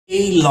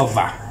a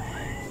lover,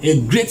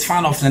 a great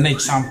fan of Nana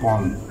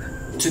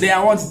Acheampong. Today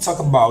I want to talk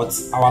about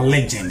our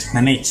legend,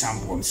 Nana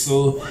Acheampong.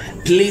 So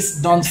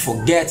please don't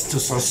forget to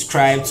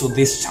subscribe to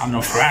this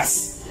channel for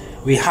us.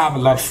 We have a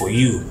lot for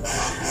you.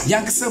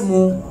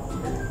 Yankasemu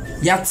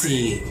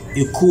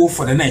Yati cool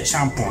for the Nana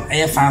Acheampong,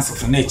 air fans of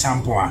the Nana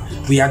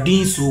Acheampong. We are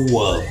doing so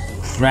well,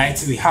 right?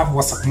 We have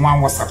WhatsApp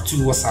 1, WhatsApp 2,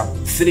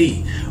 WhatsApp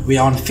 3. We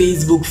are on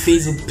Facebook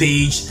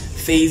page,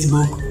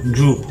 Facebook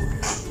group.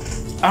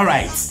 All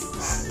right.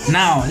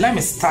 Now let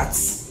me start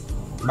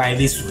by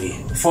this way.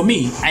 For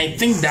me, I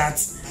think that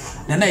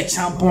Nana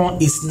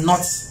Acheampong is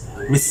not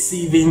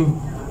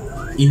receiving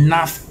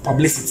enough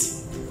publicity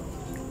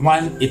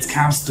when it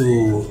comes to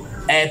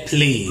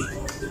airplay,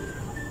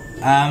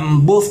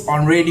 both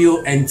on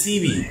radio and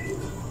TV.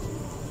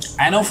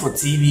 I know for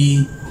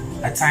TV,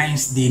 at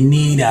times they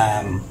need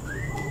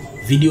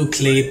video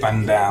clip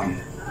and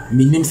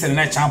minimum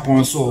Nana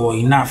Acheampong so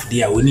enough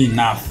there. We need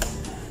enough,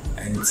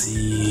 and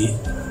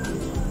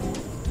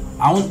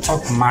I won't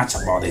talk much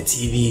about the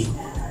TV,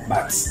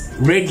 but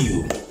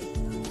radio.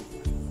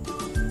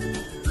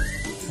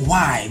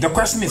 Why? The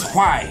question is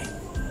why?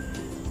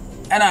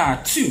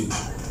 And two,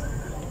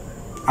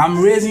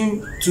 I'm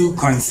raising two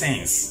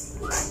concerns.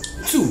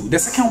 Two, the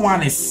second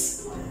one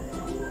is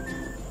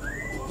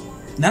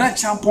Nana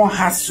Acheampong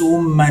has so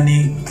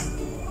many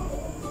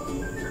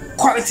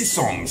quality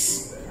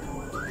songs,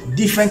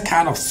 different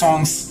kind of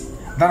songs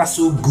that are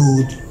so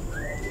good.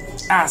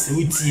 As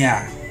with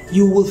here,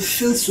 you will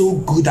feel so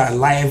good,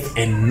 alive,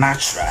 and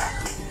natural.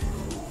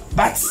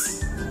 But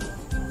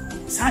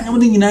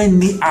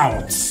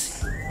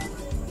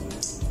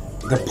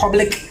the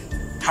public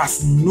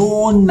has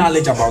no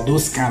knowledge about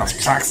those kind of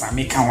tracks I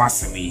make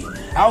once a week.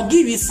 I'll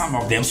give you some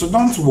of them, so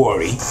don't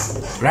worry,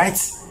 right?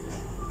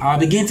 I'll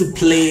begin to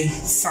play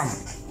some,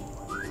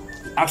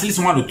 at least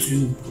 1 or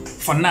 2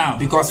 for now,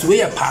 because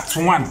we are part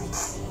 1.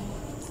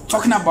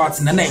 Talking about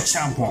Nana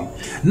Acheampong.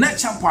 Nana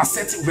Acheampong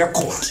set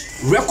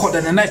record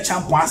and Nana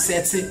Acheampong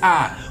set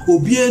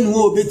obien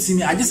wo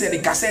betimi. I just said the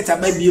cassette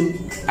baby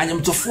and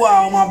am to 4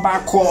 hour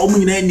back call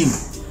name.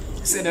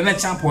 Said Nana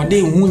Acheampong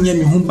dey hu nya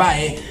me hu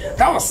bae.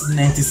 That was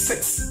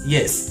 96.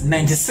 Yes,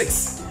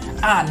 96.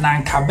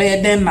 Nanka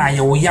be den na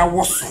ye wo ya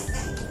woso.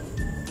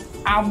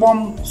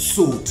 Album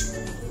sold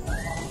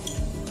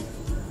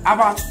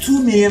about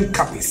 2 million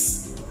copies.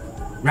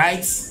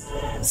 Right?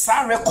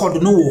 Sa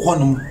record no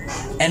honum,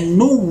 and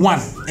no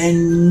one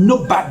and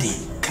nobody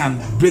can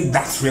break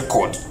that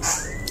record.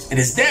 It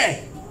is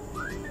there.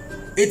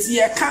 It's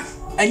yeka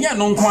and ya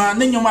no kwa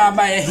na nyoma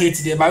ba ya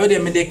hate there, but we dey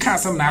me dey can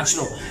some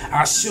natural.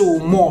 I show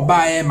more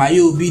by my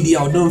obd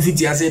or don't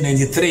fit ya say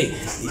 93.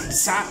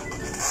 Sa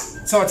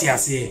what ya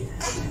say.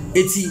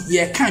 It's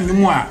yeka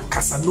nyoma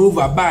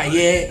Casanova ba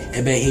ye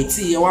ebe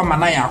hate ye wa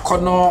mana ya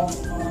kono.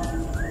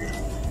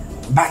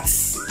 But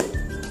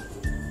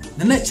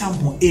Nana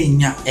Acheampong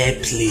enya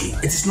airplay.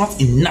 It is not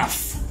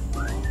enough.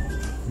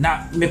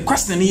 Now, my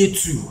question here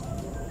too.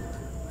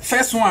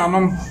 First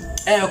one,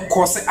 air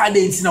course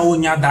identity na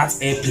onya that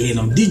airplay.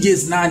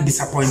 DJs now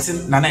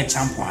disappointing Nana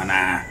Acheampong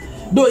na.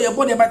 Though your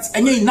body but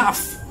enya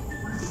enough.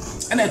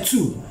 And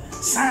two,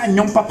 sa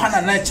nyom papa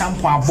Nana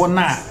Acheampong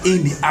abona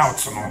in the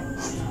out no.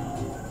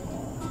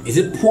 Is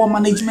it poor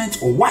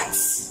management or what?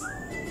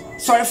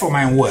 Sorry for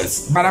my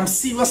words, but I'm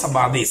serious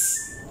about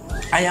this.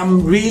 I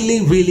am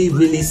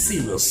really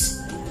serious.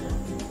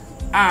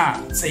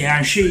 Say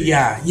I'm sure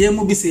ye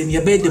will be saying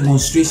your bed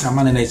demonstration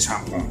man Nana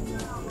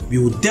Acheampong. We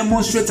will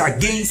demonstrate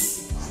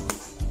against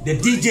the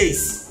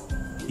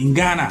DJs in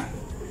Ghana,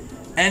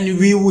 and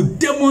we will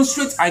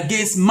demonstrate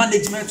against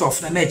management of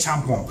Nana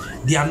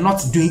Acheampong. They are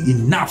not doing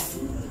enough.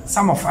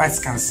 Some of us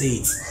can say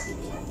it.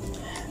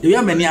 There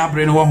are many I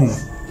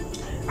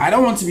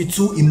don't want to be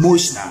too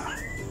emotional,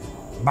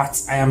 but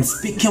I am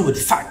speaking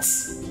with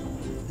facts.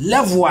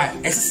 Level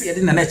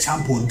SSC Nana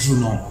Acheampong drew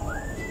no.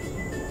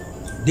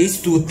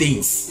 These two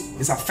things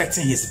is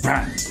affecting his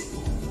brand.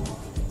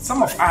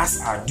 Some of us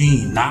are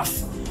doing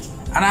enough,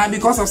 and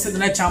because of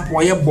Nana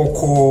Acheampong ye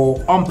boko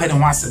on penny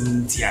once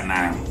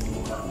now.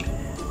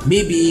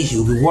 Maybe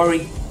he'll be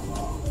worried,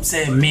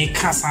 say make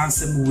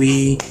some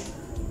way,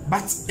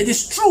 but it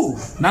is true,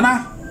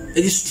 Nana.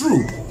 It is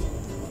true.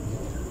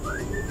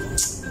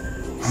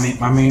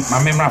 My memory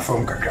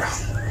from kakra.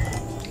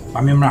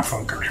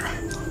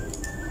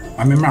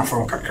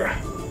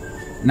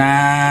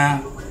 Na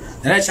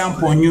Nana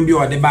Acheampong nyu bi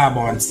o de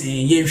Bible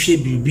ntin ye hwe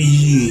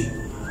bibi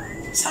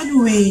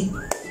sanuwe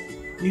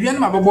mi wi na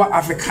mababo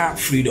Africa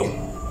freedom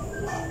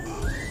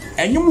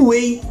enyum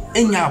we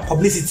enya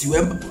publicity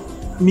we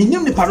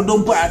minim ni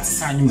parodom po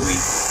artist anyum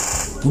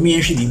we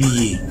mi hwe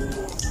bibi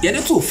ye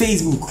dey to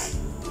Facebook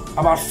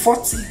about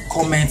 40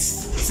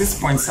 comments,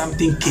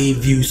 6.something K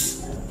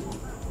views.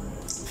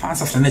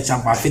 Fans of Nana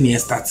Acheampong fini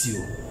start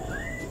you.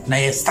 Na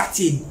ye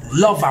started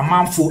love a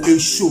man for a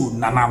show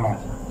nanano.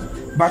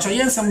 But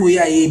you some way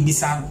I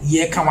bisa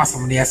ye can was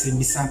some there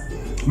bisa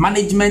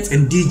management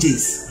and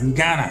DJs in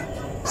Ghana.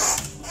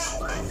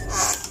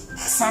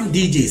 Some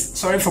DJs,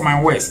 sorry for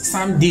my words,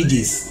 some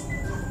DJs,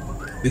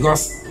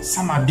 because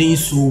some are doing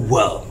so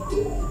well.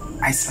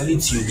 I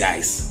salute you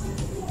guys.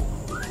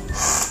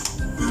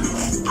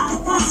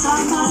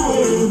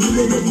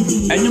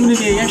 And you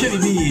may actually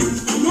be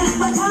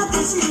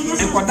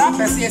and what that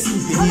person is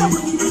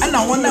and I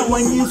wonder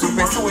when you to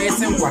pass away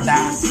and what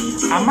that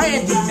I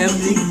might be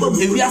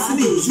if we are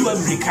sitting to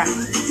America.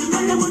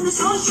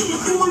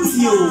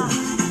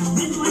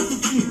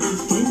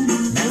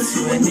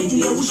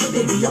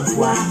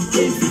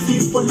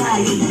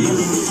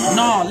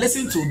 No,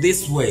 listen to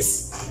this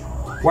words.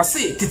 Was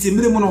it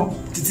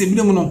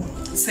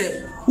Titimimuno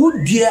say,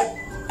 who dear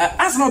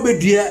as no be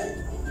dear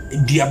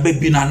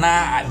baby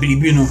nana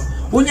bilibino.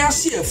 When you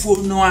see a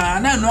phone no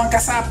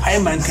kasa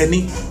payman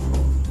kani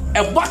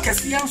a bucket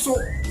so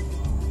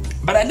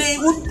but a day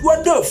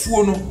what the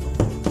phone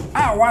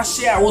I was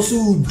share also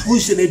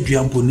push the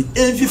Acheampong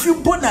and if you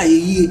put a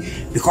ye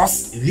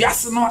because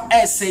yes no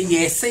say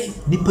yes say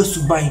nipa to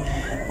buy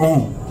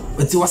oh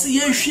but it was a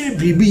year share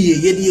baby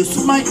ye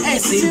so my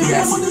say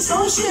yes on the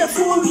social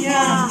phone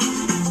yeah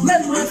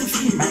not what to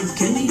feel my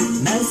kenny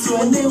nice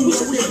one we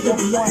should let the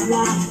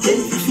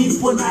if you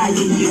put a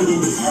ye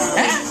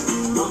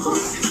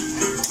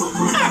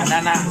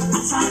Nana.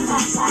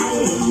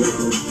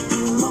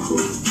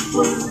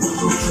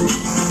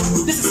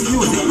 This is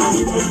music.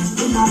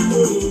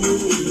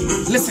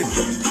 Listen.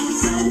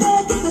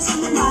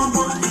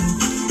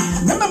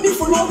 Remember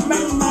before love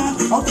mama,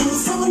 or the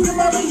someone you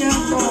marry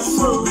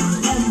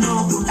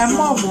and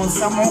mom wants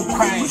someone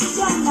crying.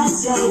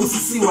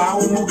 See wow,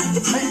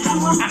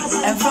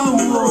 and found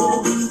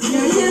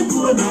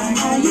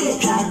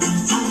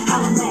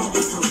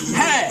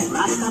hey,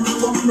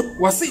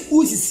 was it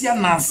who is here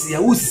Nancy?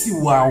 Who is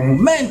wow,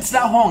 meant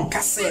that home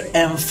cassette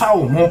and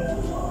found more.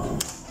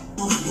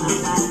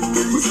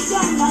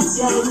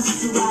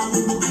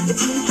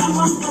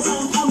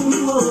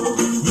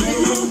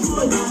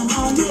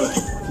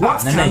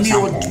 What can we do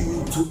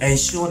to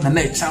ensure that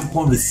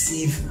Acheampong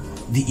receive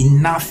the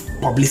enough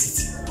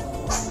publicity?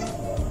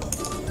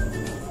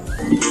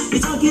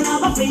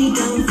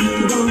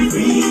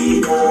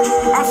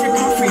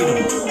 African freedom.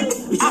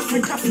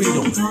 Africa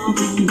freedom.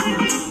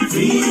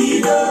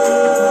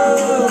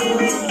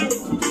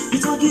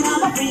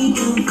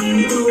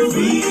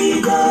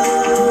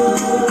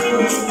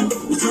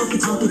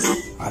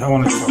 I don't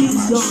want to talk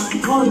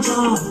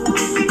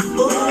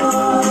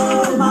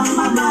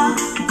much.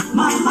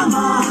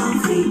 Mama,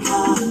 Africa.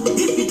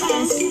 If you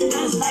dance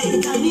like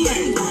Daniel.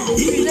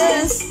 If you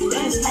dance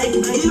like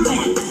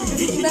Nigerian.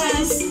 If you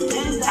dance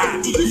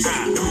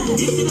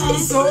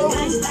so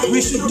we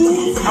should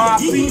do our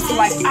things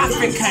like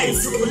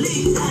Africans.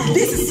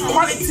 This is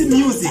quality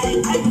music.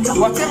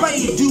 Whatever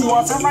you do,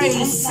 whatever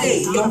you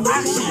say, your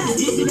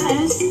actions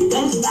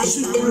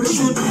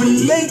should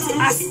relate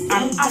as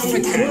an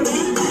African.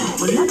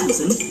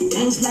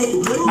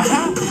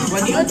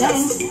 When you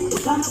dance,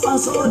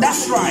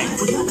 that's right.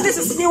 This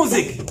is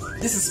music.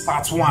 This is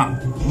part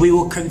 1. We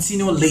will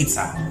continue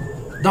later.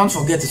 Don't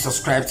forget to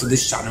subscribe to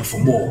this channel for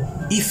more.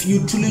 If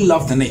you truly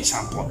love the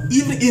Acheampong,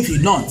 even if you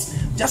don't,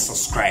 just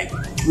subscribe.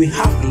 We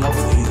have love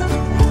for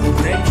you.